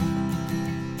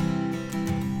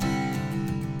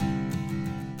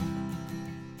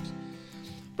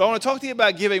But I want to talk to you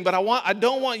about giving, but I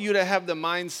don't want you to have the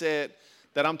mindset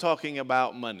that I'm talking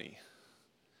about money.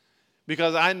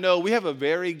 Because I know we have a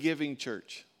very giving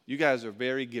church. You guys are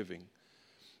very giving.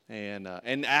 And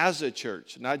as a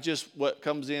church, not just what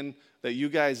comes in that you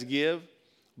guys give,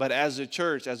 but as a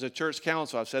church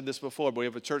council, I've said this before, but we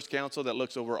have a church council that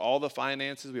looks over all the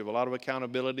finances. We have a lot of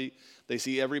accountability. They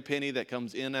see every penny that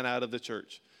comes in and out of the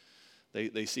church.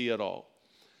 They see it all.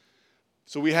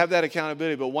 So we have that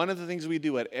accountability. But one of the things we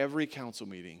do at every council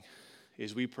meeting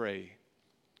is we pray,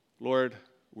 Lord,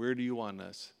 where do you want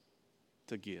us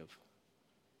to give?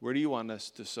 Where do you want us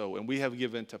to sow? And we have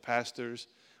given to pastors.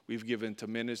 We've given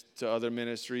to other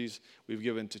ministries. We've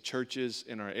given to churches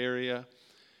in our area.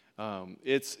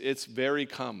 It's very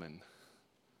common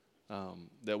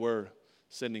that we're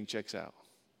sending checks out.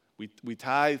 We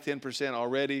tithe 10%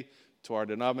 already to our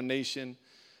denomination.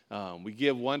 We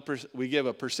give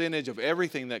a percentage of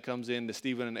everything that comes in to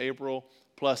Stephen and April,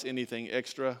 plus anything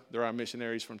extra. They're our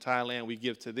missionaries from Thailand. We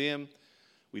give to them.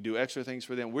 We do extra things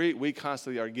for them. We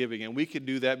constantly are giving, and we could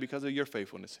do that because of your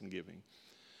faithfulness in giving.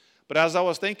 But as I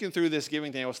was thinking through this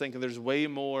giving thing, I was thinking there's way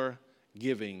more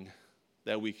giving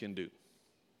that we can do.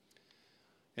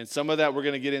 And some of that we're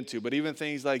going to get into, but even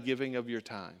things like giving of your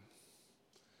time.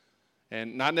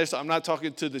 And not necessarily, I'm not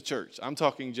talking to the church. I'm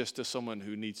talking just to someone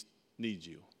who needs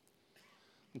you.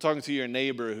 I'm talking to your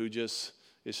neighbor who just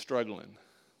is struggling.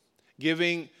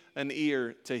 Giving an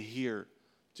ear to hear,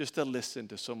 just to listen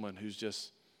to someone who's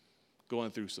just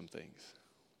going through some things.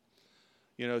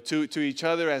 You know, to each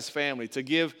other as family, to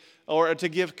give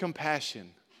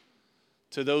compassion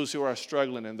to those who are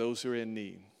struggling and those who are in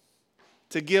need.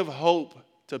 To give hope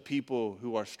to people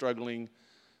who are struggling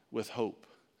with hope.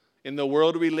 In the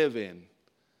world we live in,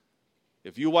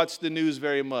 if you watch the news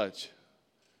very much,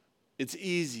 it's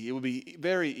easy. It would be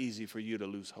very easy for you to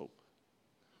lose hope.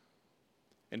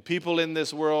 And people in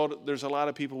this world, there's a lot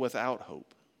of people without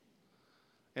hope.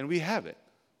 And we have it.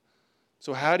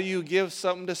 So how do you give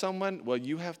something to someone? Well,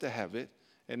 you have to have it.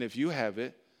 And if you have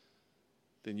it,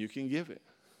 then you can give it.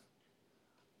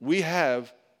 We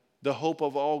have the hope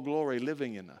of all glory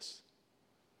living in us.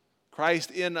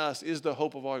 Christ in us is the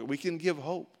hope of all. We can give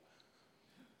hope.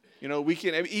 You know, we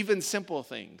can, even simple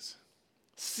things.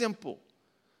 Simple.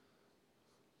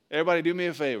 Everybody do me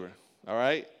a favor, all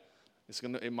right?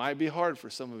 It might be hard for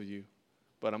some of you,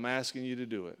 but I'm asking you to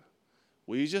do it.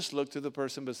 Will you just look to the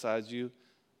person beside you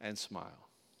and smile?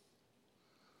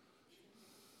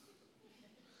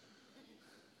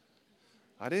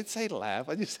 I didn't say laugh.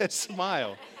 I just said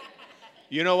smile.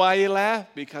 You know why you laugh?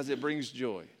 Because it brings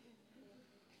joy.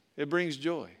 It brings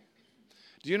joy.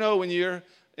 Do you know when you're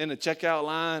in a checkout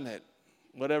line at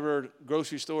whatever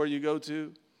grocery store you go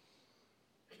to,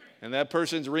 and that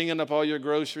person's ringing up all your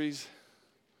groceries,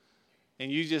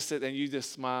 and you just sit and you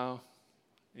just smile,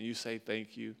 and you say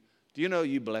thank you? Do you know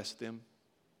you bless them?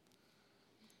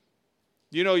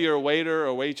 Do you know you're a waiter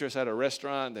or waitress at a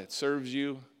restaurant that serves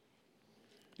you?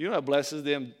 You know what blesses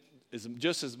them is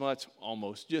just as much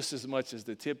as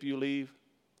the tip you leave.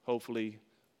 Hopefully,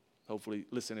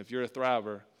 listen, if you're a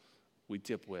thriver, we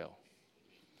tip well.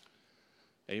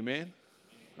 Amen?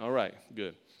 All right,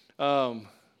 good.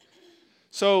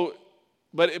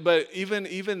 But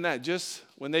even that, just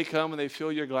when they come and they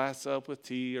fill your glass up with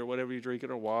tea or whatever you're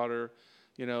drinking or water,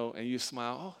 you know, and you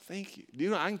smile, oh, thank you. Do you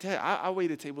know, I can tell you, I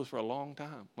waited tables for a long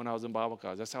time when I was in Bible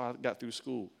college. That's how I got through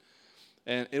school.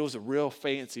 And it was a real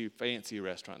fancy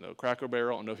restaurant, though. Cracker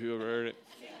Barrel, I don't know if you ever heard it.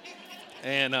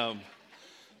 And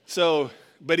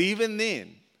but even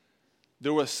then,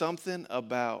 there was something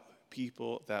about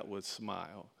people that would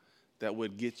smile that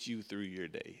would get you through your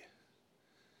day.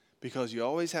 Because you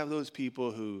always have those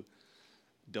people who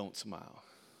don't smile.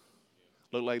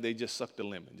 Look like they just sucked a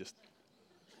lemon.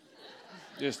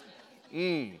 That's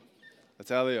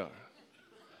how they are.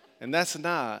 And that's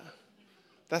not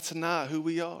who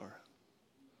we are.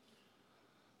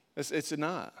 It's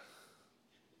not.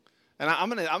 And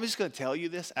I'm just going to tell you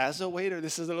this as a waiter.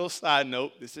 This is a little side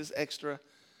note. This is extra.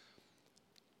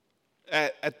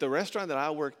 At the restaurant that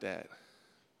I worked at,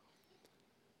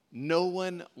 no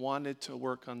one wanted to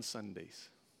work on Sundays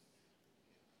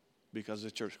because the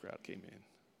church crowd came in.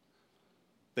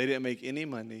 They didn't make any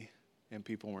money, and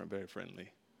people weren't very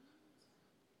friendly.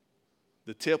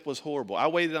 The tip was horrible. I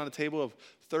waited on a table of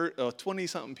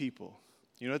 20-something people.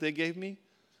 You know what they gave me?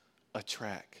 A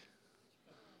tract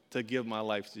to give my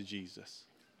life to Jesus.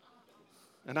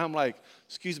 And I'm like,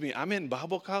 excuse me, I'm in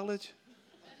Bible college?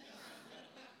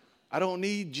 I don't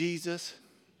need Jesus.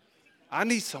 I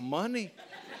need some money.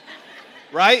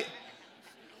 Right?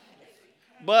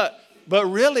 But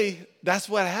really, that's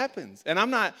what happens. And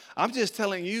I'm just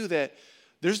telling you that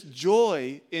There's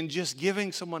joy in just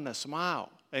giving someone a smile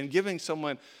and giving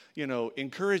someone,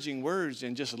 encouraging words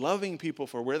and just loving people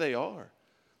for where they are,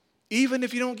 even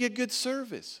if you don't get good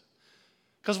service.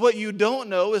 Because what you don't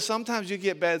know is sometimes you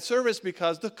get bad service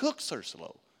because the cooks are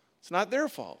slow. It's not their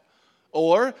fault.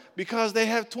 Or because they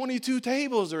have 22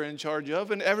 tables they're in charge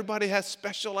of and everybody has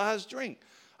specialized drink.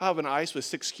 I'll have an ice with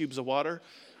 6 cubes of water.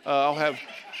 I'll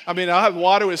have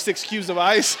water with 6 cubes of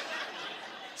ice.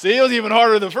 See, it was even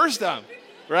harder the first time,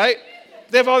 right?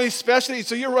 They have all these specialties,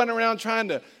 so you're running around trying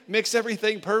to mix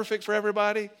everything perfect for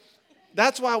everybody.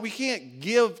 That's why we can't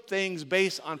give things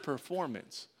based on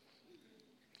performance.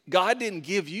 God didn't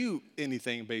give you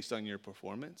anything based on your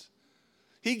performance.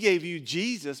 He gave you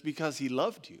Jesus because he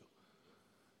loved you.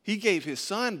 He gave his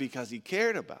son because he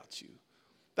cared about you.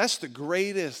 That's the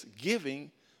greatest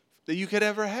giving that you could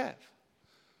ever have.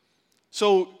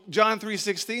 So John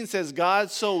 3:16 says,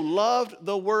 God so loved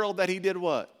the world that he did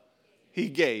what? He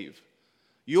gave.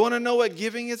 You want to know what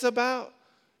giving is about?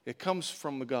 It comes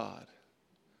from God.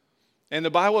 And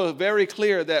the Bible is very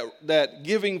clear that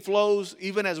giving flows,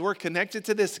 even as we're connected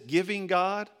to this giving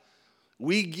God,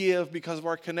 we give because of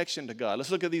our connection to God. Let's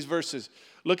look at these verses.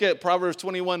 Look at Proverbs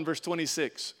 21, verse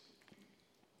 26.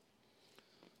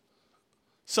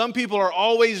 Some people are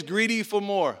always greedy for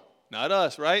more. Not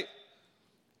us, right?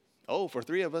 Oh, for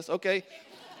 3 of us, okay.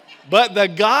 But the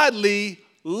godly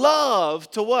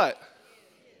love to what?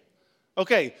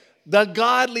 Okay, the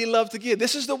godly love to give.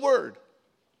 This is the word.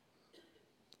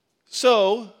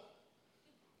 So,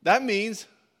 that means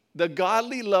the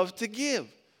godly love to give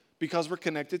because we're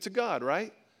connected to God,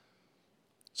 right?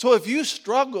 So if you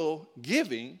struggle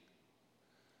giving,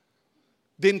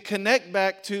 then connect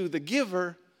back to the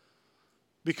giver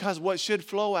because what should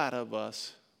flow out of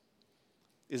us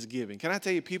is giving. Can I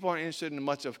tell you, people aren't interested in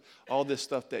much of all this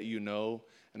stuff that you know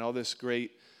and all this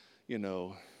great,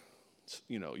 your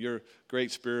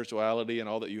great spirituality and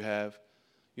all that you have.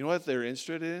 You know what they're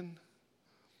interested in?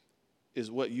 Is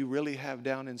what you really have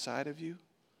down inside of you.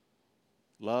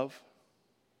 Love,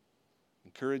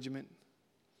 encouragement,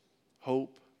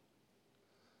 hope.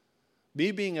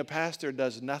 Me being a pastor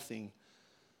does nothing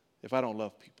if I don't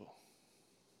love people.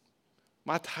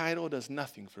 My title does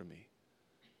nothing for me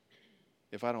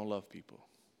if I don't love people.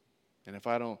 And if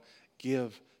I don't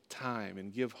give time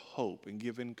and give hope and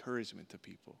give encouragement to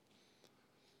people.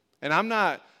 And I'm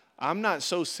not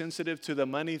so sensitive to the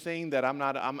money thing that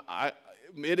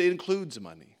it includes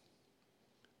money.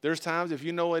 There's times if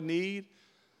you know a need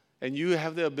and you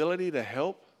have the ability to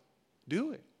help,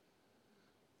 do it.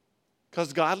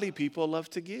 Because godly people love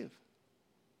to give.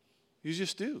 You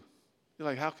just do. You're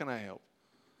like, how can I help?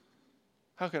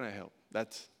 How can I help?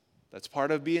 That's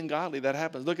part of being godly. That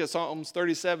happens. Look at Psalms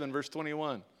 37, verse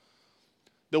 21.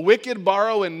 The wicked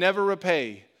borrow and never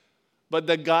repay, but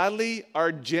the godly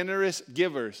are generous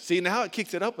givers. See, now it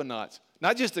kicks it up a notch.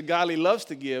 Not just the godly loves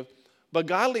to give, but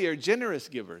godly are generous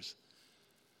givers.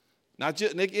 Not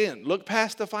just, again, look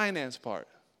past the finance part.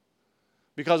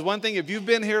 Because one thing, if you've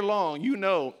been here long, you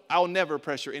know I'll never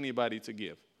pressure anybody to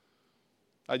give.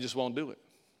 I just won't do it.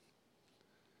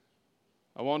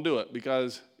 I won't do it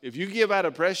because if you give out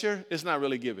of pressure, it's not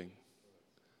really giving.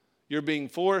 You're being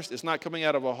forced. It's not coming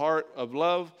out of a heart of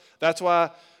love. That's why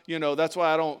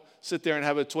I don't sit there and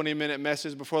have a 20-minute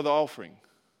message before the offering.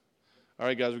 All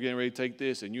right, guys, we're getting ready to take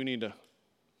this, and you need to,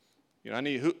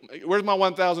 where's my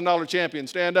 $1,000 champion?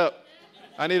 Stand up.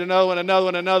 I need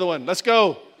another one. Let's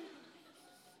go.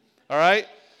 All right?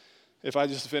 If I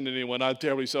just offended anyone, I'm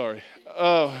terribly sorry.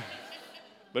 But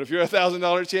if you're a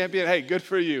 $1,000 champion, hey, good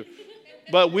for you.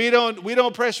 But we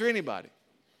don't pressure anybody.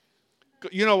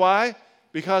 You know why?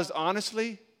 Because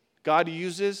honestly, God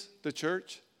uses the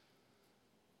church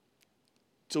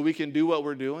so we can do what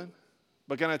we're doing.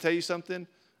 But can I tell you something?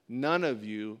 None of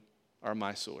you are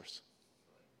my source.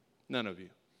 None of you.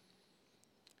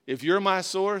 If you're my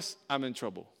source, I'm in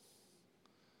trouble.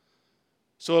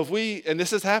 So and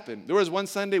this has happened. There was one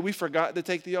Sunday we forgot to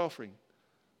take the offering.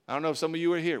 I don't know if some of you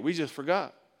were here. We just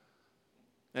forgot.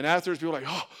 And afterwards, people were like,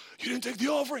 oh, you didn't take the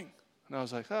offering. And I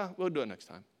was like, we'll do it next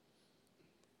time.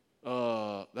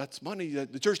 That's money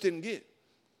that the church didn't get.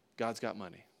 God's got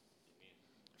money.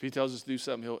 If he tells us to do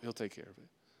something, he'll take care of it.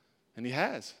 And he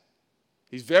has.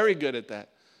 He's very good at that.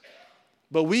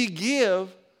 But we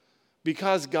give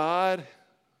because God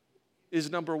is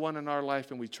number one in our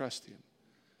life and we trust him.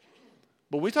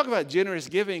 But when we talk about generous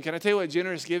giving, can I tell you what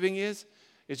generous giving is?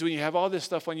 It's when you have all this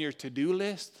stuff on your to-do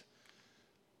list,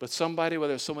 but somebody,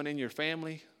 whether it's someone in your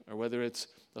family or whether it's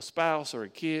a spouse or a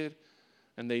kid,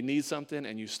 and they need something,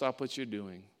 and you stop what you're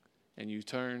doing, and you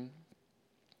turn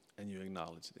and you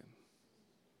acknowledge them.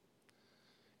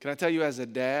 Can I tell you, as a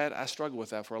dad, I struggled with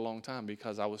that for a long time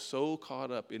because I was so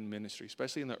caught up in ministry,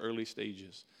 especially in the early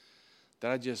stages,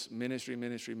 that I just ministry.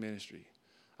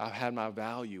 I had my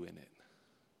value in it.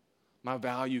 My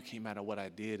value came out of what I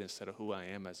did instead of who I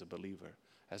am as a believer,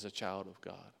 as a child of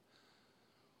God.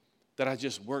 That I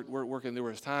just worked, and there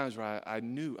was times where I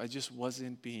knew I just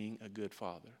wasn't being a good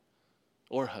father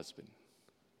or husband.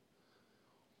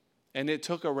 And it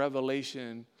took a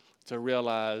revelation to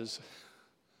realize,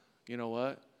 you know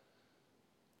what?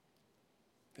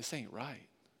 This ain't right.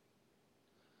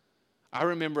 I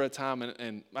remember a time,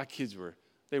 and my kids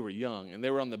they were young, and they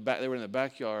were in the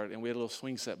backyard, and we had a little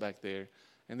swing set back there,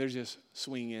 and they're just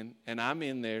swinging, and I'm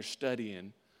in there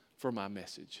studying for my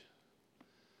message.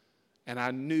 And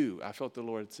I felt the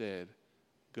Lord said,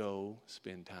 go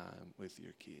spend time with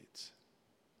your kids.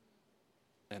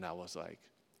 And I was like,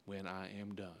 when I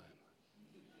am done.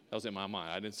 That was in my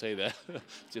mind. I didn't say that.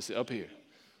 Just up here.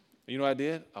 You know what I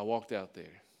did? I walked out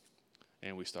there.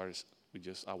 And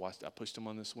I pushed them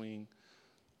on the swing.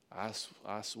 I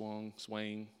swung.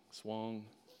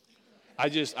 I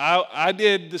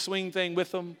did the swing thing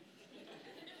with them.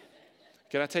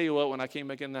 Can I tell you what? When I came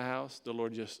back in the house, the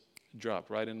Lord just dropped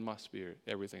right in my spirit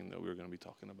everything that we were going to be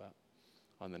talking about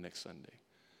on the next Sunday.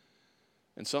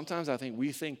 And sometimes I think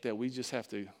we think that we just have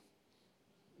to,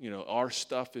 our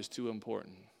stuff is too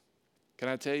important. Can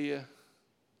I tell you?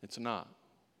 It's not.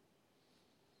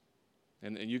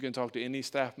 And you can talk to any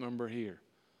staff member here.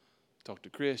 Talk to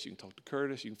Chris, you can talk to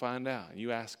Curtis, you can find out, and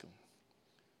you ask them.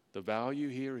 The value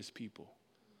here is people.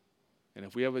 And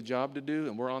if we have a job to do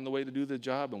and we're on the way to do the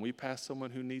job and we pass someone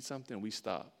who needs something, we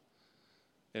stop.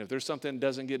 And if there's something that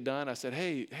doesn't get done, I said,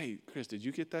 hey, Chris, did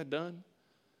you get that done?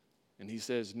 And he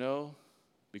says, no,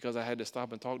 because I had to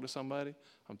stop and talk to somebody.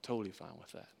 I'm totally fine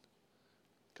with that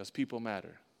because people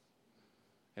matter.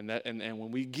 And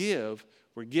when we give,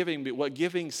 we're giving. But what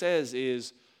giving says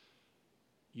is,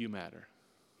 you matter.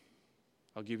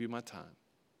 I'll give you my time.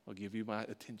 I'll give you my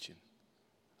attention.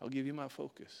 I'll give you my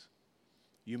focus.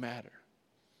 You matter.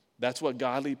 That's what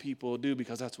godly people do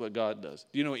because that's what God does.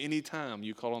 Do you know any time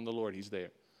you call on the Lord, He's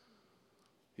there.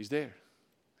 He's there.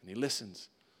 And He listens.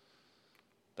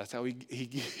 That's how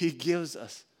He gives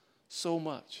us so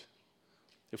much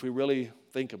if we really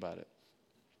think about it.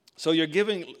 So your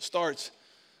giving starts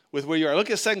with where you are. Look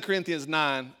at 2 Corinthians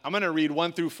 9. I'm going to read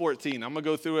 1 through 14. I'm going to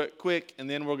go through it quick, and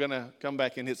then we're going to come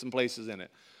back and hit some places in it.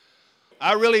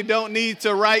 I really don't need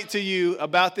to write to you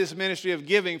about this ministry of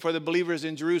giving for the believers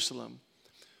in Jerusalem.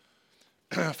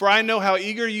 For I know how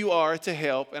eager you are to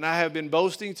help, and I have been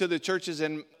boasting to the churches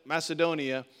in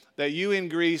Macedonia that you in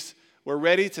Greece were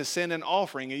ready to send an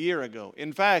offering a year ago.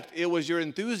 In fact, it was your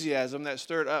enthusiasm that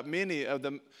stirred up many of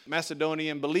the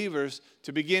Macedonian believers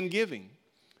to begin giving.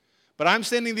 But I'm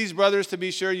sending these brothers to be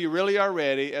sure you really are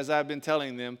ready, as I've been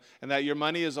telling them, and that your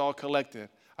money is all collected.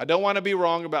 I don't want to be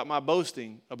wrong about my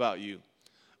boasting about you.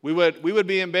 We would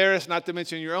be embarrassed, not to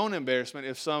mention your own embarrassment,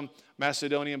 if some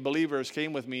Macedonian believers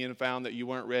came with me and found that you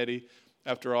weren't ready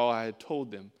after all I had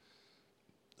told them.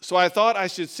 So I thought I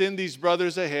should send these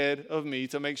brothers ahead of me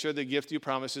to make sure the gift you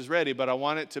promised is ready, but I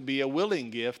want it to be a willing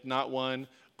gift, not one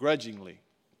grudgingly.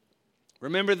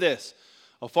 Remember this.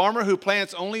 A farmer who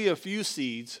plants only a few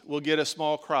seeds will get a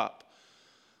small crop,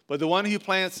 but the one who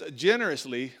plants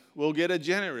generously will get a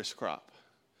generous crop.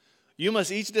 You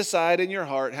must each decide in your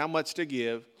heart how much to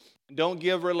give. Don't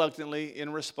give reluctantly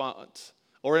in response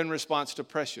to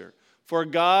pressure. For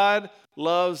God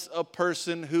loves a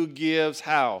person who gives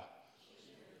how?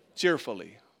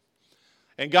 Cheerfully.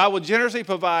 And God will generously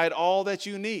provide all that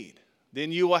you need.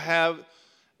 Then you will have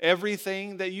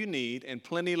everything that you need and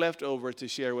plenty left over to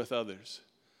share with others.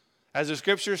 As the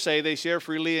scriptures say, they share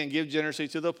freely and give generously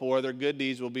to the poor. Their good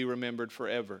deeds will be remembered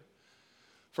forever.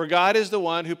 For God is the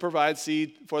one who provides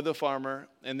seed for the farmer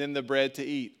and then the bread to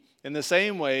eat. In the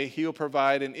same way, He will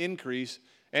provide an increase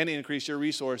your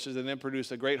resources and then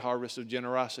produce a great harvest of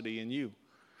generosity in you.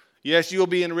 Yes, you will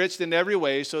be enriched in every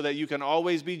way so that you can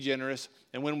always be generous.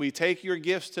 And when we take your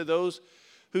gifts to those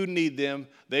who need them,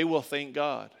 they will thank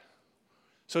God.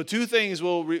 So 2 things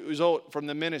will result from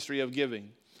the ministry of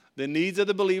giving. The needs of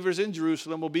the believers in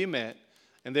Jerusalem will be met,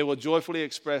 and they will joyfully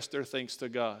express their thanks to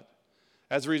God.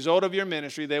 As a result of your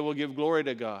ministry, they will give glory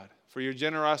to God, for your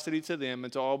generosity to them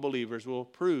and to all believers will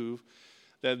prove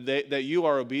that you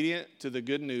are obedient to the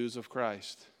good news of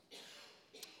Christ.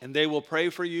 And they will pray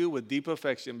for you with deep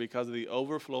affection because of the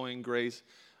overflowing grace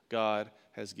God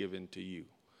has given to you.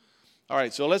 All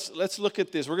right, so let's look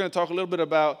at this. We're going to talk a little bit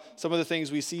about some of the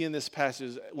things we see in this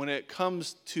passage when it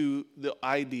comes to the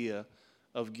idea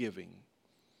of giving.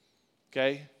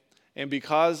 Okay? And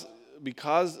because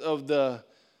of the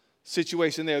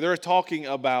situation there. They're talking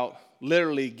about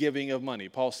literally giving of money.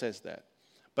 Paul says that.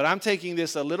 But I'm taking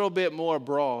this a little bit more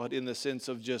broad in the sense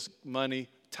of just money,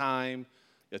 time,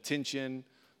 attention,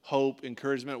 hope,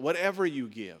 encouragement, whatever you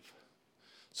give.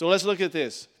 So let's look at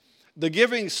this. The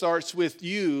giving starts with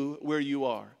you where you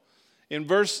are. In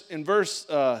verse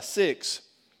 6,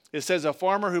 it says, a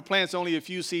farmer who plants only a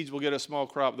few seeds will get a small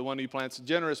crop. The one who plants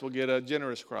generous will get a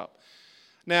generous crop.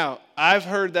 Now, I've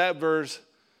heard that verse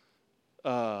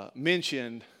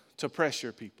mentioned to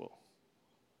pressure people.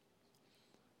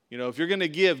 You know, if you're going to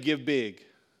give big,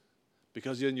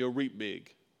 because then you'll reap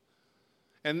big.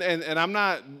 And I'm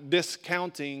not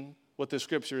discounting what the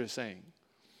scripture is saying.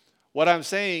 What I'm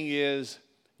saying is,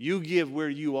 you give where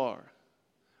you are.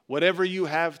 Whatever you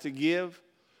have to give,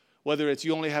 whether it's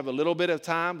you only have a little bit of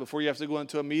time before you have to go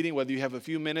into a meeting, whether you have a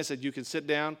few minutes that you can sit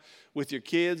down with your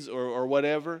kids or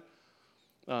whatever,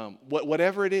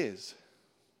 whatever it is,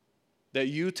 that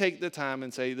you take the time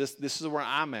and say, this is where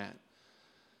I'm at,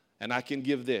 and I can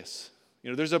give this. You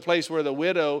know, there's a place where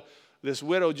this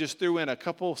widow just threw in a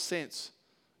couple cents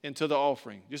into the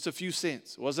offering, just a few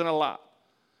cents. It wasn't a lot.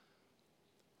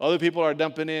 Other people are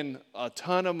dumping in a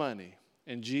ton of money,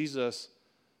 and Jesus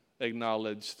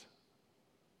acknowledged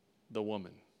the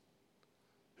woman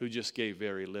who just gave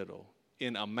very little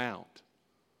in amount,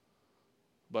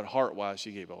 but heart-wise,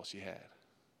 she gave all she had.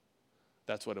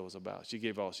 That's what it was about. She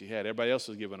gave all she had. Everybody else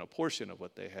was given a portion of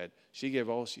what they had. She gave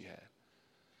all she had.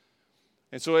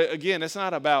 And so, again, it's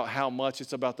not about how much.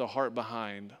 It's about the heart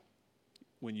behind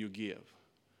when you give.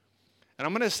 And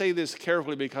I'm going to say this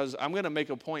carefully because I'm going to make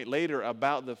a point later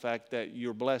about the fact that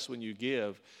you're blessed when you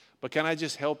give. But can I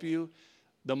just help you?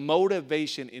 The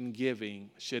motivation in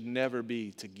giving should never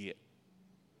be to get.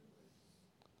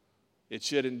 It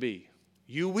shouldn't be.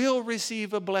 You will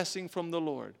receive a blessing from the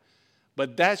Lord,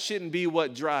 but that shouldn't be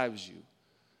what drives you.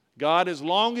 God, as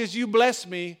long as you bless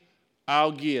me,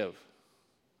 I'll give.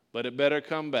 But it better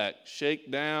come back.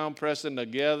 Shake down, pressing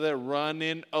together,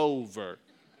 running over.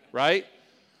 Right?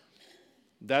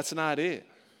 That's not it.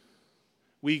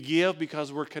 We give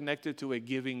because we're connected to a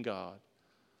giving God.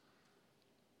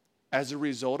 As a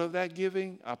result of that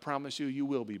giving, I promise you, you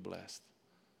will be blessed.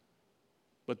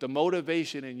 But the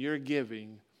motivation in your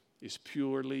giving is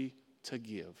purely to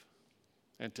give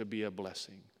and to be a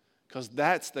blessing. Because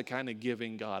that's the kind of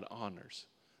giving God honors.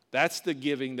 That's the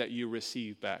giving that you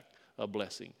receive back, a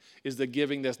blessing. Is the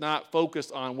giving that's not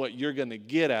focused on what you're going to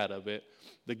get out of it.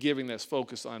 The giving that's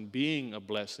focused on being a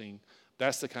blessing.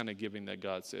 That's the kind of giving that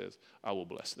God says, I will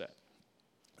bless that.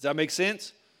 Does that make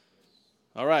sense?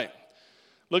 All right.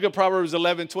 Look at Proverbs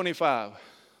 11:25.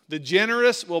 The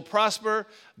generous will prosper.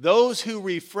 Those who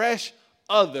refresh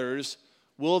others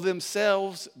will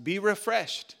themselves be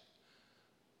refreshed.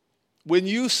 When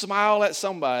you smile at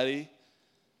somebody,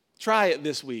 try it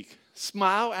this week.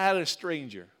 Smile at a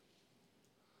stranger.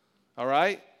 All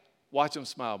right? Watch them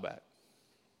smile back.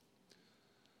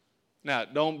 Now,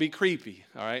 don't be creepy,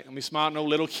 all right? Let me smile at no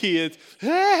little kids.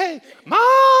 Hey,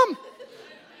 Mom!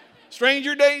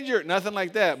 Stranger danger. Nothing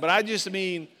like that. But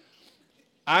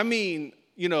I mean,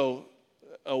 you know,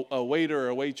 a waiter or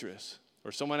a waitress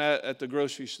or someone at the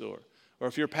grocery store, or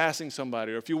if you're passing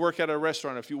somebody, or if you work at a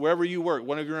restaurant, wherever you work,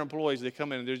 one of your employees, they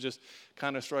come in and they're just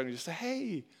kind of struggling. Just say,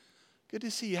 hey, good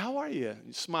to see you. How are you? And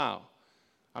you smile.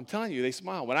 I'm telling you, they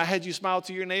smile. When I had you smile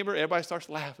to your neighbor, everybody starts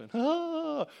laughing.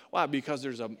 Oh. Why? Because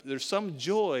there's some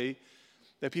joy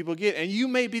that people get. And you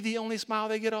may be the only smile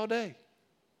they get all day.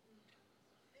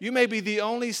 You may be the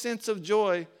only sense of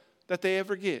joy that they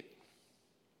ever get.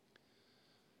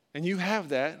 And you have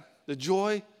that, the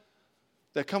joy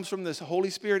that comes from this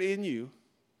Holy Spirit in you,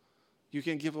 you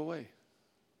can give away.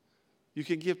 You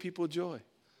can give people joy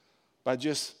by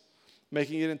just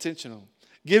making it intentional.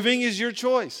 Giving is your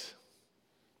choice.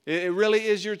 It really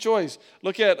is your choice.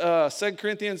 Look at 2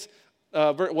 Corinthians,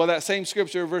 that same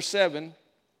scripture, verse 7,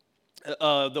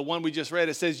 the one we just read.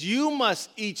 It says, you must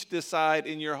each decide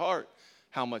in your heart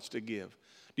how much to give.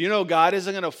 Do you know God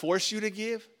isn't going to force you to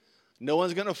give? No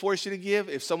one's going to force you to give.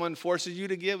 If someone forces you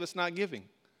to give, it's not giving.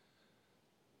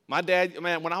 My dad,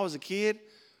 man, when I was a kid,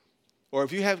 or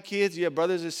if you have kids, you have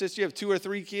brothers and sisters, you have 2 or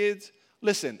 3 kids,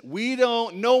 listen,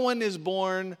 no one is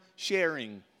born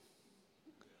sharing.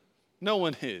 No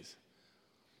one is.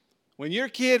 When your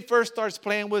kid first starts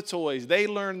playing with toys, they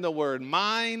learn the word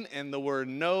mine and the word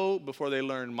no before they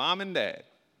learn mom and dad.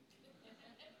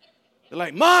 They're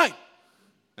like, mine.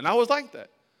 And I was like that.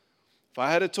 If I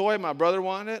had a toy, my brother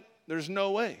wanted it, there's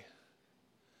no way.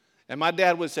 And my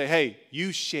dad would say, hey,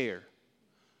 you share.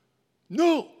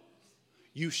 No,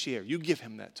 you share. You give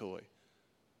him that toy.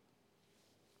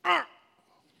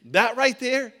 That right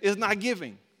there is not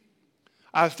giving.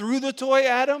 I threw the toy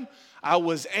at him. I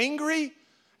was angry,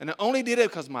 and I only did it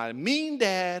because my mean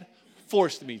dad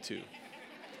forced me to.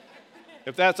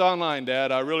 If that's online,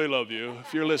 Dad, I really love you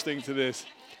if you're listening to this.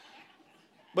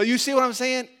 But you see what I'm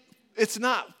saying? It's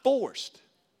not forced,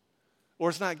 or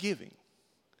it's not giving.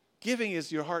 Giving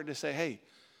is your heart to say, hey,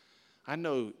 I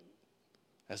know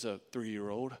as a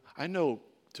 3-year-old, I know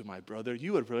to my brother,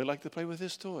 you would really like to play with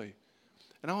this toy.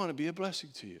 And I want to be a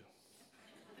blessing to you.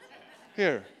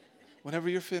 Here, whenever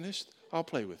you're finished, I'll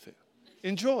play with it.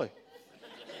 Enjoy.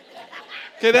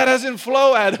 Okay, that doesn't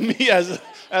flow out of me as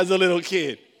a little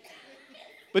kid.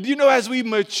 But you know, as we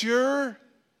mature,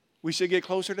 we should get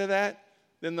closer to that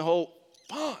than the whole,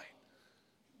 fine.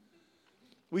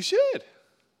 We should.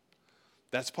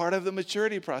 That's part of the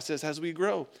maturity process as we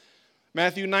grow.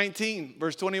 Matthew 19,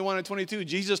 verse 21 and 22,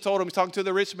 Jesus told him, he's talking to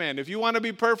the rich man, if you want to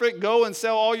be perfect, go and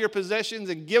sell all your possessions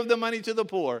and give the money to the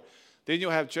poor. Then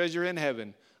you'll have treasure in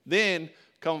heaven. Then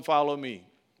come follow me.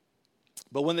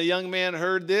 But when the young man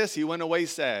heard this, he went away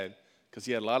sad because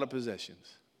he had a lot of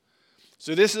possessions.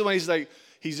 So this is when he's like,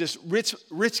 he's this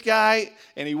rich guy,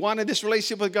 and he wanted this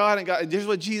relationship with God. And God, this is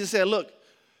what Jesus said, look,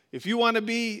 if you want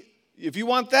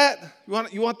that,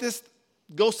 you want this,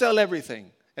 go sell everything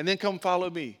and then come follow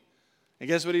me. And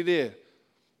guess what he did?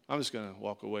 I'm just going to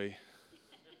walk away.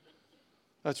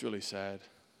 That's really sad.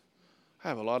 I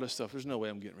have a lot of stuff. There's no way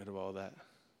I'm getting rid of all that.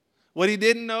 What he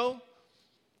didn't know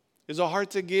is a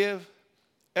heart to give,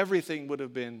 everything would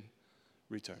have been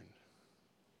returned.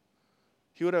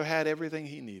 He would have had everything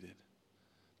he needed.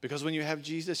 Because when you have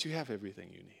Jesus, you have everything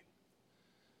you need.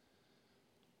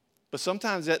 But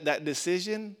sometimes that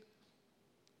decision,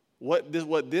 what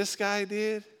this guy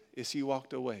did is he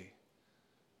walked away.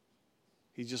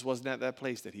 He just wasn't at that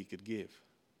place that he could give.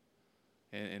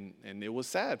 And it was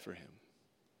sad for him.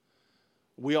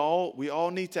 We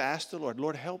all need to ask the Lord,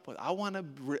 Lord, help us. I want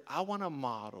to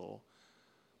model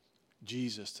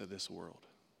Jesus to this world.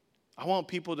 I want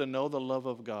people to know the love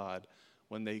of God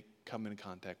when they come in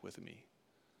contact with me.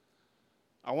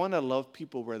 I want to love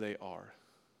people where they are.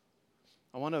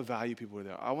 I want to value people where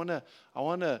they are. I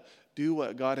want to do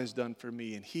what God has done for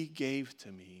me, and he gave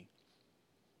to me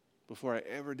before I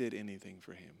ever did anything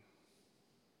for him.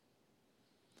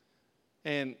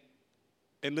 And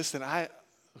listen,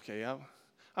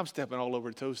 I'm stepping all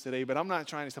over toes today, but I'm not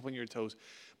trying to step on your toes.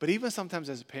 But even sometimes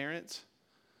as parents,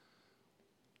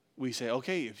 we say,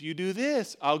 okay, if you do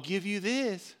this, I'll give you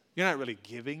this. You're not really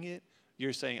giving it.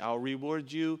 You're saying, I'll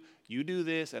reward you. You do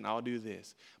this, and I'll do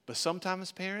this. But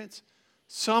sometimes parents,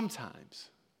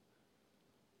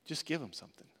 just give them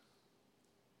something.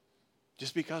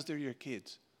 Just because they're your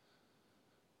kids.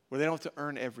 Where they don't have to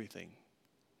earn everything.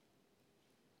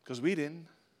 Because we didn't.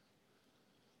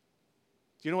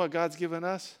 Do you know what God's given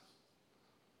us?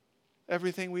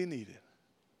 Everything we needed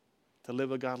to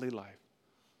live a godly life.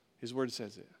 His word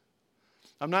says it.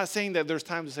 I'm not saying that there's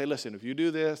time to say, listen, if you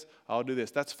do this, I'll do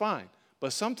this. That's fine.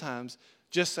 But sometimes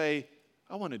just say,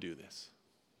 I want to do this.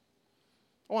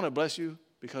 I want to bless you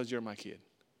because you're my kid.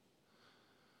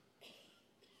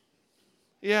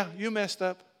 Yeah, you messed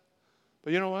up.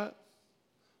 But you know what?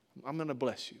 I'm going to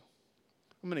bless you.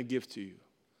 I'm going to give to you.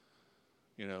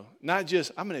 You know, not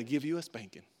just, I'm going to give you a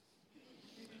spanking.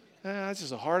 That's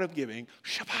just a heart of giving.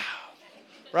 Shapow.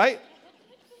 Right?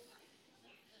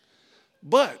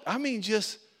 But, I mean,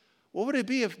 just, what would it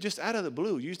be if just out of the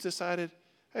blue, you just decided,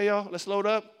 hey, y'all, let's load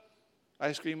up.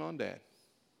 Ice cream on Dad.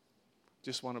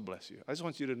 Just want to bless you. I just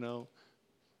want you to know,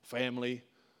 family,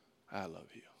 I love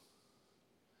you.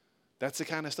 That's the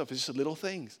kind of stuff. It's just little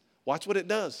things. Watch what it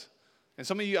does. And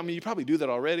some of you, I mean, you probably do that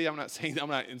already. I'm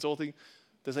not insulting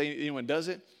to say anyone does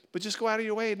it. But just go out of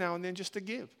your way now and then just to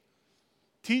give.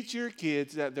 Teach your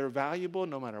kids that they're valuable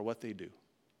no matter what they do.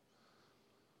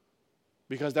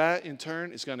 Because that, in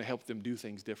turn, is going to help them do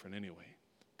things different anyway.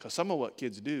 Because some of what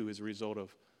kids do is a result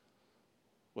of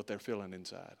what they're feeling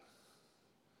inside.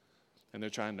 And they're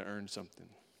trying to earn something.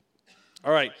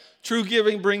 All right. True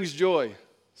giving brings joy.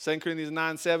 2 Corinthians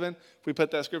 9:7. If we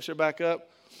put that scripture back up.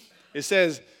 It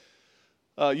says,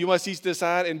 you must each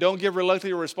decide and don't give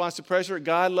reluctantly or response to pressure.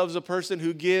 God loves a person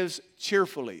who gives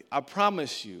cheerfully. I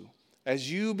promise you, as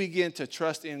you begin to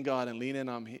trust in God and lean in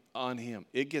on him,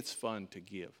 it gets fun to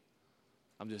give.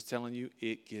 I'm just telling you,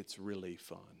 it gets really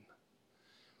fun.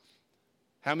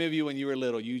 How many of you, when you were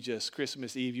little,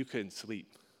 Christmas Eve, you couldn't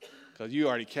sleep? Because you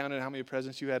already counted how many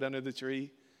presents you had under the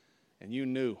tree, and you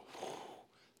knew,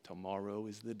 tomorrow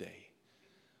is the day,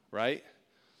 right?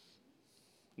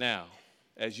 Now,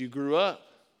 as you grew up,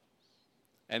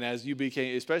 and as you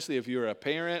became, especially if you're a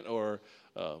parent or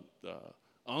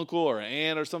uncle or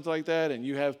aunt or something like that, and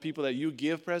you have people that you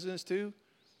give presents to,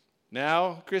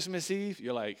 Now, Christmas Eve,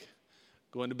 you're like,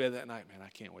 going to bed that night, man, I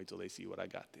can't wait till they see what I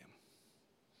got them.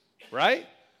 Right?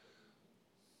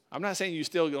 I'm not saying you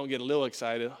still don't get a little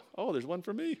excited. Oh, there's one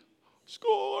for me.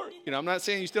 Score. I'm not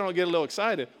saying you still don't get a little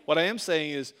excited. What I am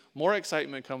saying is more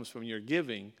excitement comes from your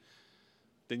giving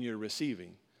than your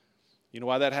receiving. You know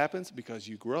why that happens? Because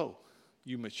you grow.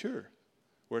 You mature.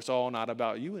 Where it's all not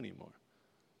about you anymore.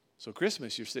 So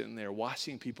Christmas, you're sitting there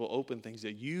watching people open things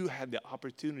that you had the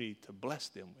opportunity to bless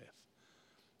them with.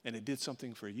 And it did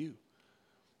something for you.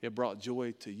 It brought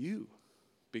joy to you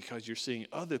because you're seeing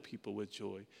other people with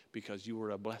joy because you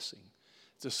were a blessing.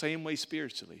 It's the same way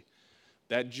spiritually.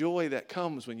 That joy that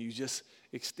comes when you just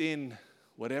extend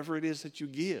whatever it is that you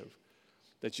give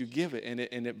it,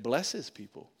 and it blesses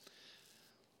people.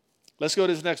 Let's go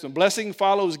to this next one. Blessing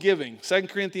follows giving. 2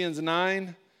 Corinthians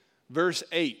 9, verse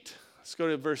 8. Let's go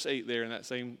to verse 8 there in that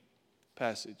same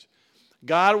passage.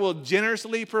 God will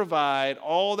generously provide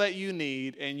all that you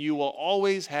need, and you will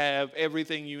always have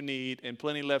everything you need and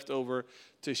plenty left over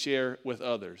to share with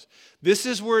others. This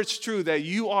is where it's true that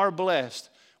you are blessed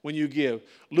when you give.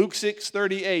 Luke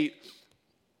 6:38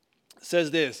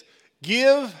 says this,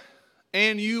 give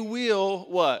and you will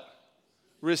what?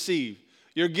 Receive.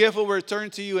 Your gift will return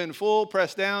to you in full,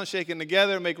 pressed down, shaken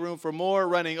together, make room for more,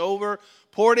 running over,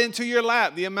 poured into your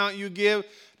lap. The amount you give,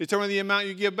 determine the amount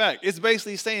you give back. It's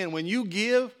basically saying when you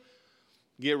give,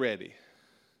 get ready.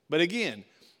 But again,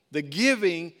 the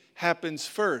giving happens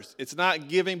first. It's not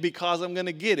giving because I'm going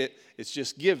to get it. It's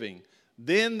just giving.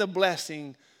 Then the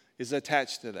blessing is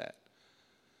attached to that.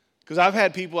 Because I've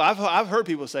heard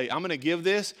people say, I'm going to give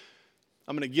this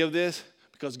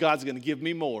because God's going to give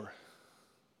me more.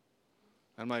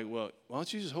 I'm like, well, why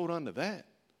don't you just hold on to that?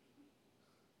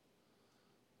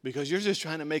 Because you're just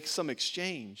trying to make some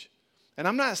exchange. And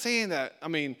I'm not saying that,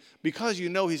 because you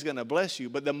know he's going to bless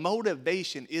you, but the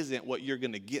motivation isn't what you're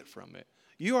going to get from it.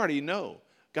 You already know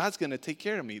God's going to take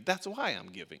care of me. That's why I'm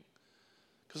giving.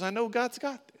 Because I know God's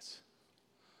got this.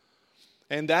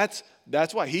 And that's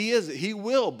why he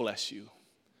will bless you.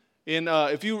 And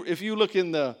if you look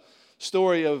in the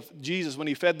story of Jesus when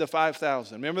he fed the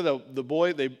 5,000. Remember the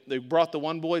boy, they brought the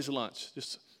one boy's lunch,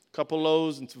 just a couple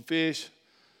loaves and some fish,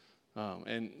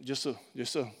 and just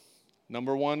a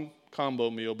number one combo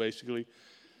meal basically.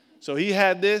 So he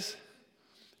had this,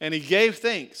 and he gave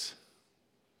thanks,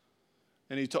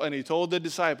 and he told the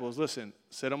disciples, listen,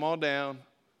 sit them all down,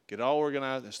 get it all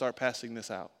organized, and start passing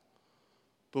this out.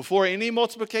 Before any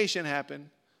multiplication happened,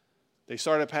 they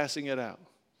started passing it out.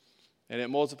 And it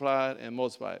multiplied and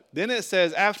multiplied. Then it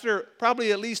says after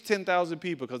probably at least 10,000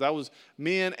 people, because that was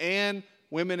men and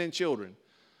women and children.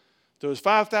 There was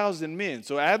 5,000 men.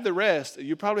 So add the rest,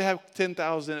 you probably have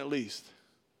 10,000 at least.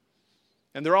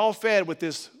 And they're all fed with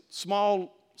this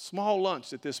small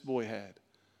lunch that this boy had.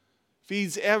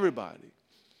 Feeds everybody.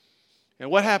 And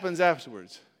what happens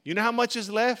afterwards? You know how much is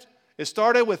left? It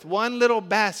started with one little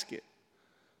basket.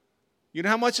 You know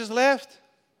how much is left?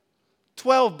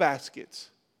 12 baskets.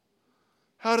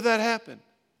 How did that happen?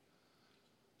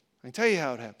 I can tell you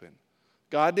how it happened.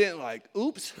 God didn't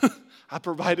oops, I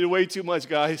provided way too much,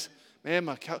 guys. Man,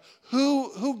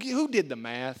 who did the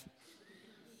math?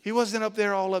 He wasn't up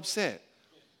there all upset.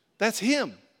 That's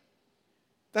him.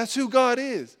 That's who God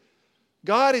is.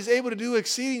 God is able to do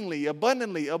exceedingly,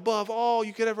 abundantly, above all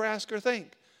you could ever ask or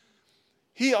think.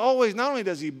 He always, not only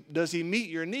does he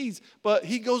meet your needs, but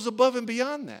he goes above and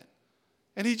beyond that.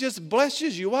 And he just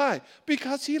blesses you. Why?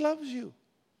 Because he loves you.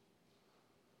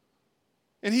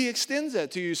 And he extends that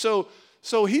to you. So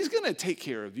he's going to take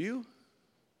care of you.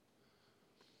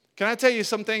 Can I tell you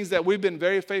some things that we've been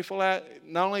very faithful at?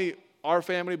 Not only our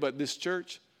family, but this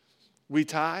church. We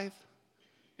tithe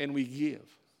and we give.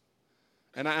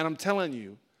 And I'm telling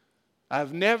you,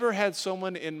 I've never had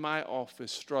someone in my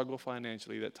office struggle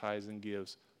financially that tithes and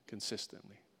gives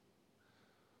consistently.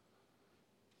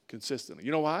 Consistently.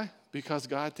 You know why? Because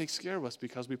God takes care of us,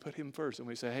 because we put him first. And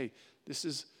we say, hey, this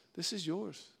is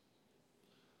yours.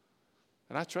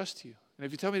 And I trust you. And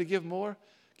if you tell me to give more,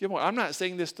 give more. I'm not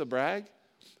saying this to brag,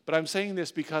 but I'm saying this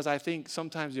because I think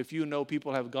sometimes if you know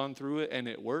people have gone through it and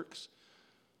it works.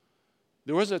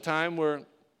 There was a time where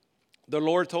the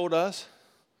Lord told us,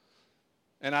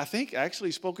 and I think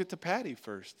actually spoke it to Patty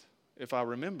first, if I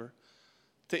remember,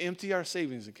 to empty our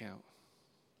savings account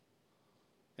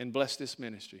and bless this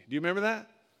ministry. Do you remember that?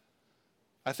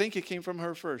 I think it came from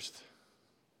her first.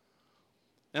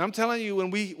 And I'm telling you,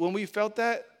 when we felt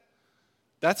that,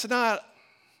 that's not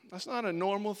a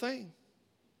normal thing.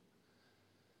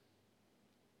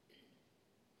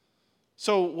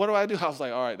 So what do? I was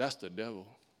like, all right, that's the devil.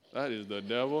 That is the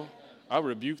devil. I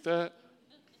rebuke that.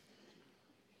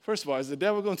 First of all, is the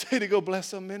devil going to tell you to go bless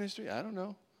some ministry? I don't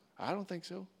know. I don't think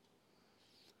so.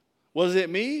 Was it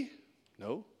me?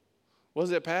 No.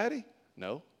 Was it Patty?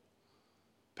 No.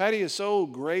 Patty is so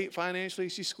great financially.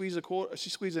 She squeezes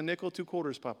a nickel, 2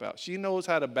 quarters pop out. She knows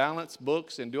how to balance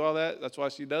books and do all that. That's why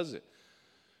she does it.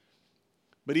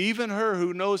 But even her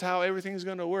who knows how everything's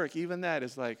going to work, even that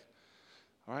is like,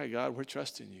 all right, God, we're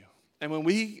trusting you. And when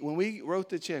we wrote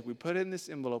the check, we put it in this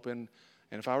envelope, and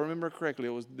if I remember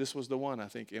correctly, this was the one, I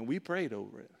think, and we prayed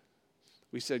over it.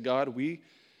 We said, God, we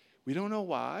don't know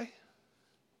why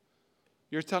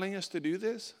you're telling us to do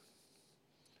this.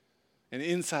 And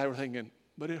inside we're thinking,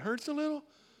 but it hurts a little.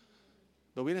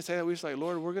 But we didn't say that. We were just like,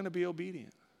 Lord, we're going to be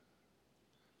obedient.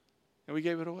 And we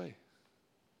gave it away.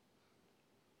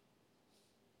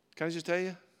 Can I just tell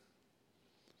you?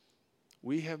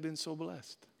 We have been so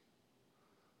blessed.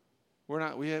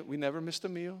 We never missed a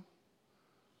meal.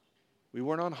 We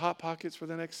weren't on Hot Pockets for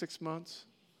the next 6 months.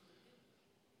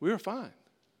 We were fine.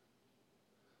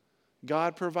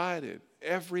 God provided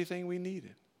everything we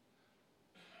needed.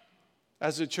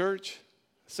 As a church,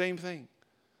 same thing.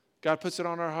 God puts it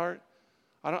on our heart.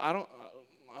 I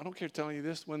don't care telling you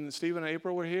this. When Stephen and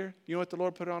April were here, you know what the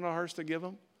Lord put on our hearts to give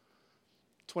them?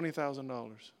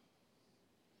 $20,000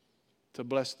 to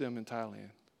bless them in Thailand.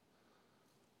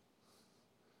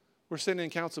 We're sitting in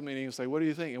council meetings like, what do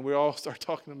you think? And we all start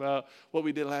talking about what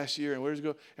we did last year and where's it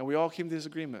go. And we all came to this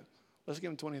agreement. Let's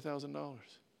give them $20,000.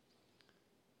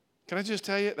 Can I just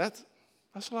tell you, that's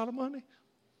a lot of money.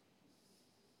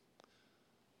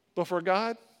 But for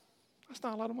God, that's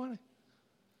not a lot of money.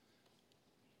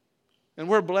 And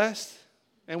we're blessed,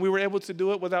 and we were able to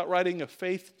do it without writing a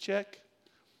faith check.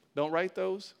 Don't write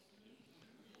those.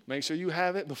 Make sure you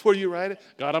have it before you write it.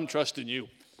 God, I'm trusting you.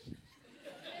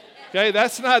 Okay,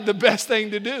 that's not the best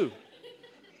thing to do.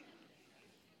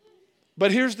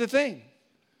 But here's the thing.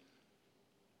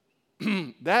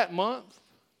 That month,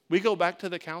 we go back to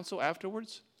the council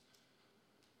afterwards,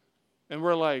 and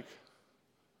we're like,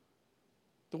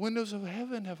 the windows of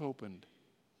heaven have opened.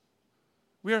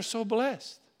 We are so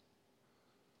blessed.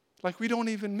 Like we don't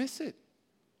even miss it.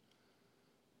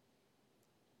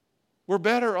 We're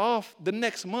better off the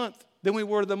next month than we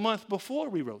were the month before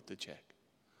we wrote the check.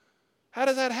 How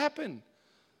does that happen?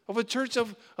 Of a church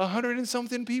of 100 and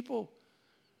something people.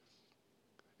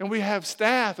 And we have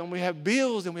staff and we have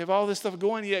bills and we have all this stuff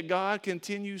going, yet God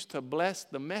continues to bless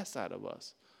the mess out of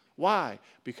us. Why?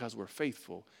 Because we're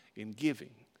faithful in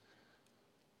giving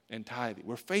and tithing.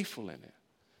 We're faithful in it.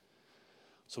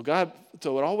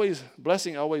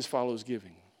 Blessing always follows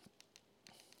giving.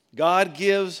 God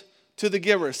gives to the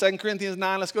giver. 2 Corinthians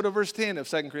 9, let's go to verse 10 of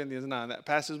 2 Corinthians 9, that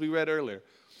passage we read earlier.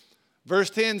 Verse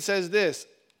 10 says this,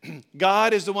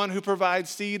 God is the one who provides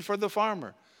seed for the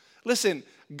farmer. Listen,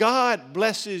 God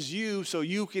blesses you so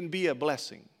you can be a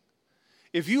blessing.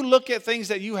 If you look at things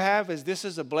that you have as this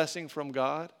is a blessing from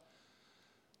God,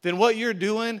 then what you're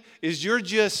doing is you're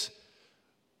just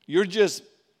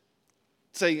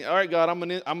saying, all right, God,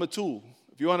 I'm a tool.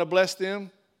 If you want to bless them,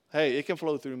 hey, it can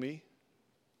flow through me.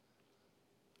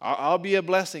 I'll be a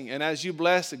blessing. And as you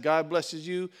bless, God blesses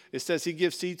you. It says he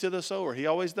gives seed to the sower. He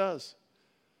always does.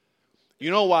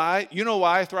 You know why? You know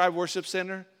why Thrive Worship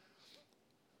Center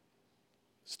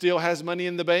still has money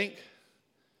in the bank?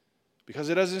 Because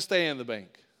it doesn't stay in the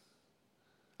bank.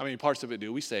 I mean, parts of it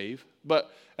do. We save.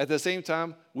 But at the same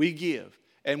time, we give.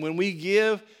 And when we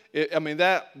give,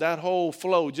 that whole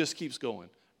flow just keeps going.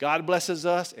 God blesses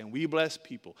us, and we bless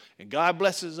people. And God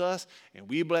blesses us, and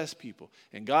we bless people.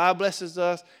 And God blesses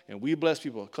us, and we bless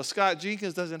people. Because Scott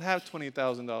Jenkins doesn't have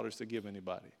 $20,000 to give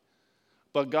anybody.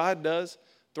 But God does.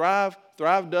 Thrive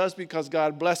does because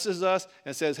God blesses us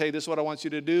and says, hey, this is what I want you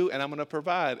to do, and I'm going to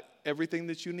provide everything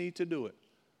that you need to do it.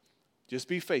 Just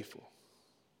be faithful.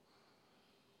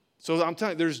 So I'm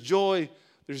telling you, there's joy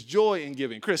in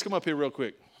giving. Chris, come up here real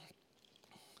quick.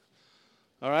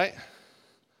 All right?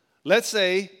 Let's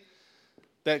say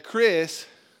that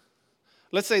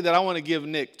I want to give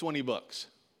Nick $20.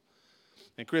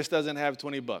 And Chris doesn't have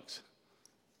 $20.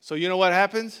 So you know what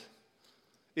happens?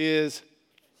 Is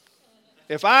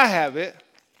if I have it,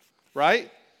 right,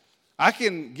 I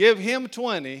can give him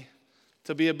 20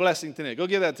 to be a blessing to Nick. Go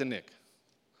give that to Nick.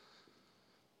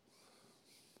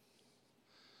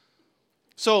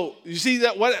 So you see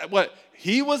that what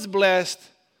he was blessed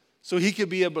so he could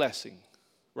be a blessing,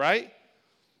 right?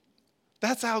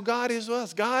 That's how God is with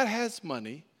us. God has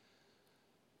money,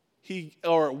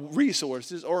 or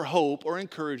resources, or hope, or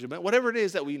encouragement, whatever it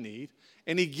is that we need,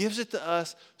 and he gives it to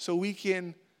us so we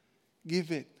can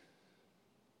give it.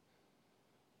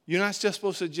 You're not just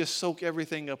supposed to just soak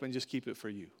everything up and just keep it for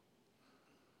you.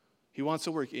 He wants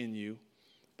to work in you,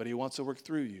 but he wants to work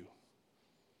through you.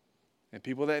 And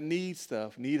people that need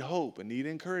stuff, need hope, and need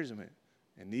encouragement,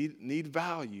 and need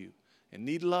value, and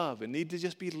need love, and need to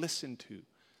just be listened to,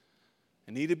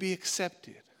 and need to be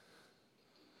accepted.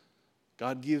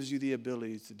 God gives you the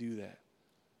ability to do that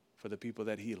for the people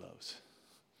that he loves.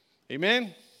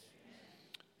 Amen?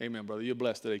 Amen, brother. You're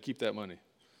blessed today. Keep that money.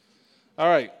 All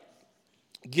right.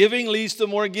 Giving leads to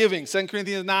more giving. 2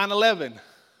 Corinthians 9:11.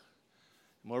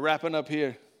 We're wrapping up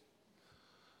here.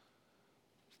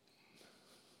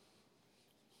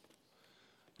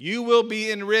 You will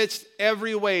be enriched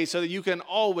every way so that you can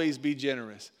always be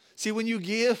generous. See, when you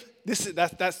give,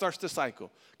 that starts the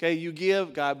cycle. Okay, you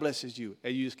give, God blesses you,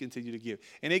 and you just continue to give.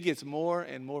 And it gets more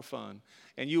and more fun.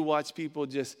 And you watch people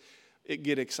just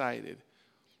get excited.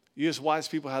 You just watch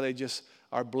people how they just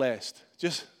are blessed.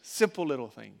 Just simple little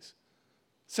things.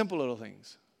 Simple little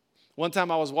things. One time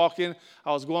I was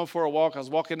going for a walk. I was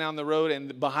walking down the road,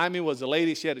 and behind me was a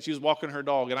lady. She was walking her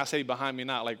dog. And I say behind me,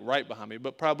 not like right behind me,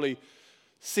 but probably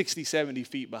 60, 70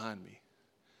 feet behind me.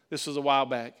 This was a while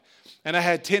back. And I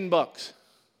had $10.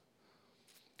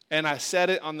 And I set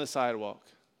it on the sidewalk.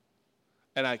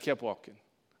 And I kept walking.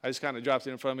 I just kind of dropped it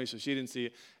in front of me so she didn't see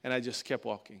it. And I just kept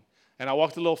walking. And I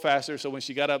walked a little faster, so when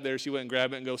she got up there, she went and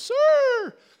grabbed it and go,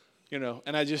 "Sir!"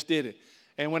 And I just did it.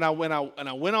 And when I went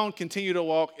on, continued to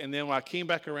walk, and then when I came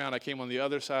back around, I came on the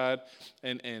other side,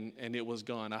 and it was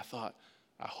gone. I thought,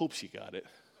 I hope she got it.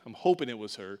 I'm hoping it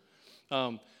was her.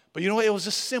 But you know what? It was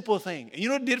a simple thing. And you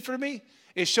know what it did for me?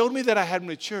 It showed me that I had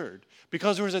matured.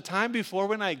 Because there was a time before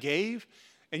when I gave,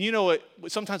 and you know what?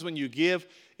 Sometimes when you give,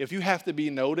 if you have to be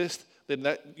noticed, then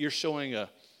that you're showing a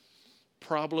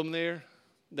problem there,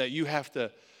 that you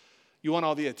want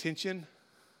all the attention.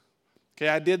 Okay,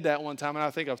 I did that one time, and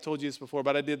I think I've told you this before,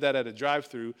 but I did that at a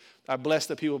drive-thru. I blessed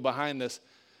the people behind us,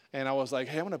 and I was like,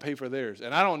 hey, I'm going to pay for theirs.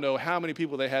 And I don't know how many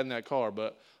people they had in that car,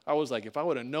 but I was like, if I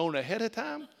would have known ahead of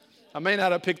time, I may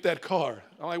not have picked that car.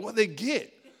 I'm like, what do they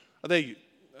get? Are they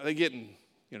getting,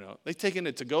 they taking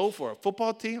it to go for a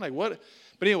football team? Like what?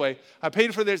 But anyway, I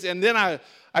paid for theirs, and then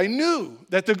I knew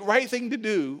that the right thing to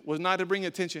do was not to bring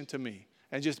attention to me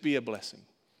and just be a blessing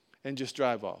and just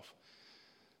drive off.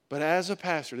 But as a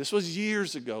pastor, this was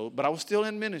years ago, but I was still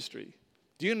in ministry.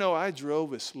 Do you know I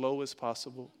drove as slow as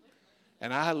possible?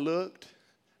 And I looked,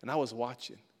 and I was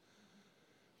watching.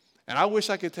 And I wish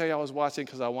I could tell you I was watching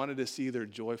because I wanted to see their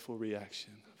joyful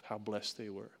reaction of how blessed they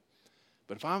were.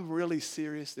 But if I'm really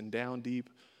serious and down deep,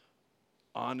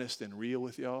 honest and real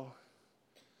with y'all,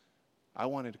 I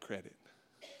wanted credit.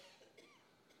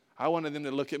 I wanted them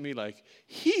to look at me like,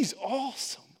 he's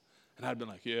awesome. And I'd been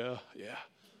like, yeah,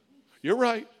 you're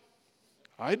right.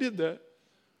 I did that.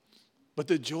 But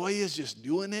the joy is just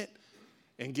doing it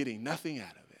and getting nothing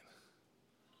out of it.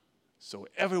 So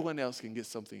everyone else can get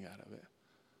something out of it.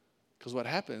 Because what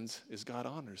happens is God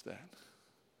honors that.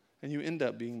 And you end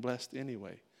up being blessed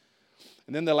anyway.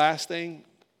 And then the last thing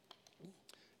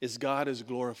is God is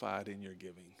glorified in your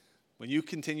giving. When you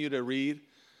continue to read,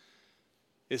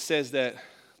 it says that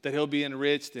he'll be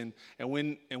enriched. And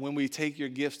when we take your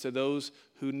gifts to those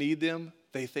who need them,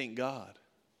 they thank God.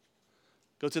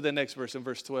 Go to the next verse in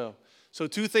verse 12. So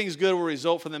 2 things good will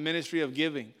result from the ministry of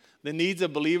giving. The needs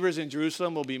of believers in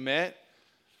Jerusalem will be met,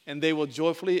 and they will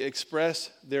joyfully express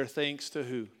their thanks to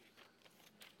who?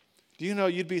 Do you know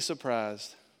you'd be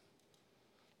surprised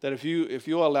that if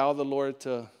you allow the Lord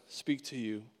to speak to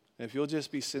you, and if you'll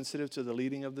just be sensitive to the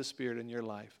leading of the Spirit in your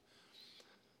life,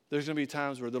 there's going to be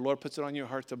times where the Lord puts it on your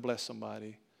heart to bless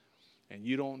somebody, and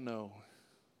you don't know,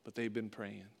 but they've been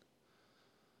praying.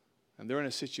 And they're in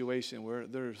a situation where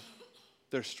they're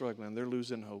struggling, they're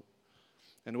losing hope.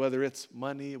 And whether it's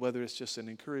money, whether it's just an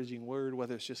encouraging word,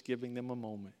 whether it's just giving them a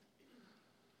moment,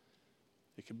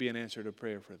 it could be an answer to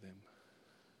prayer for them.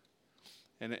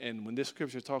 And when this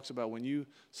scripture talks about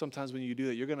sometimes when you do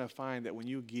that, you're going to find that when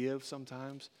you give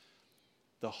sometimes,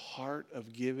 the heart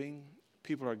of giving,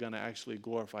 people are going to actually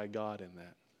glorify God in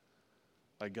that.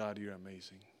 Like, God, you're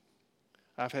amazing.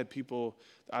 I've had people,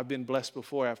 I've been blessed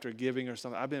before after giving or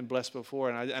something. I've been blessed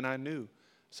before, and I knew. I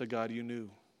said, God, you knew.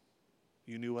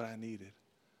 You knew what I needed.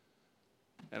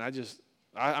 And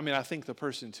I thank the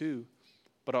person too,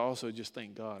 but I also just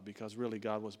thank God because really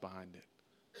God was behind it.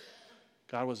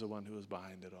 God was the one who was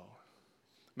behind it all.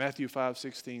 Matthew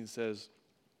 5:16 says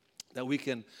that we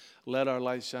can let our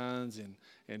light shine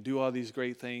and do all these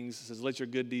great things. It says, let your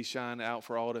good deeds shine out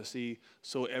for all to see,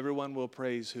 so everyone will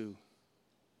praise who?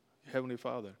 Heavenly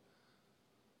Father.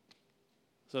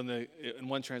 So in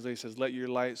one translation it says, let your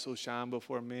light so shine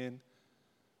before men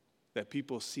that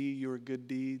people see your good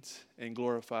deeds and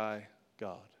glorify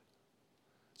God.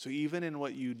 So even in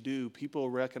what you do, people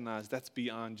recognize that's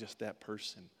beyond just that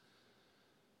person.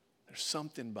 There's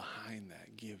something behind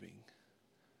that giving.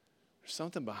 There's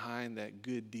something behind that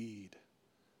good deed.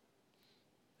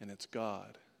 And it's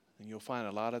God. And you'll find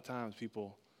a lot of times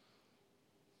people,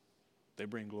 they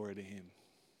bring glory to him.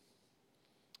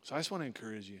 So I just want to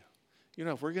encourage you. You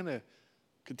know, if we're going to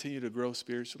continue to grow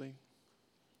spiritually,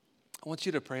 I want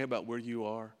you to pray about where you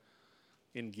are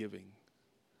in giving.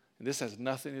 And this has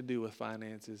nothing to do with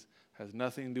finances, has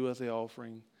nothing to do with the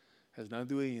offering, has nothing to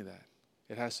do with any of that.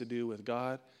 It has to do with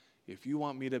God. If you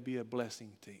want me to be a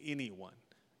blessing to anyone,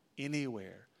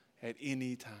 anywhere, at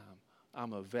any time,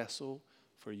 I'm a vessel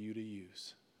for you to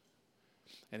use.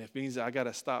 And if it means I got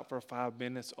to stop for 5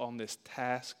 minutes on this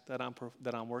task that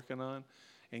I'm working on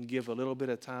and give a little bit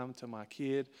of time to my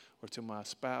kid or to my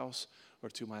spouse or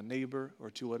to my neighbor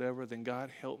or to whatever, then God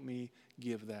help me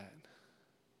give that.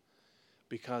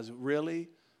 Because really,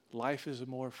 life is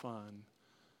more fun,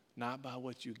 not by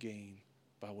what you gain,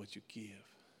 by what you give.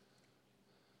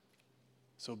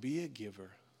 So be a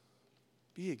giver.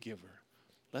 Be a giver.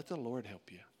 Let the Lord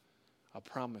help you. I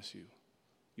promise you,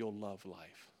 you'll love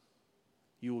life.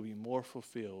 You will be more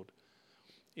fulfilled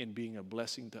in being a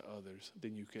blessing to others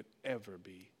than you could ever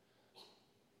be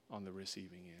on the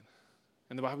receiving end.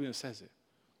 And the Bible even says it.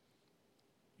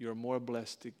 You're more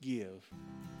blessed to give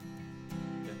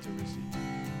than to receive.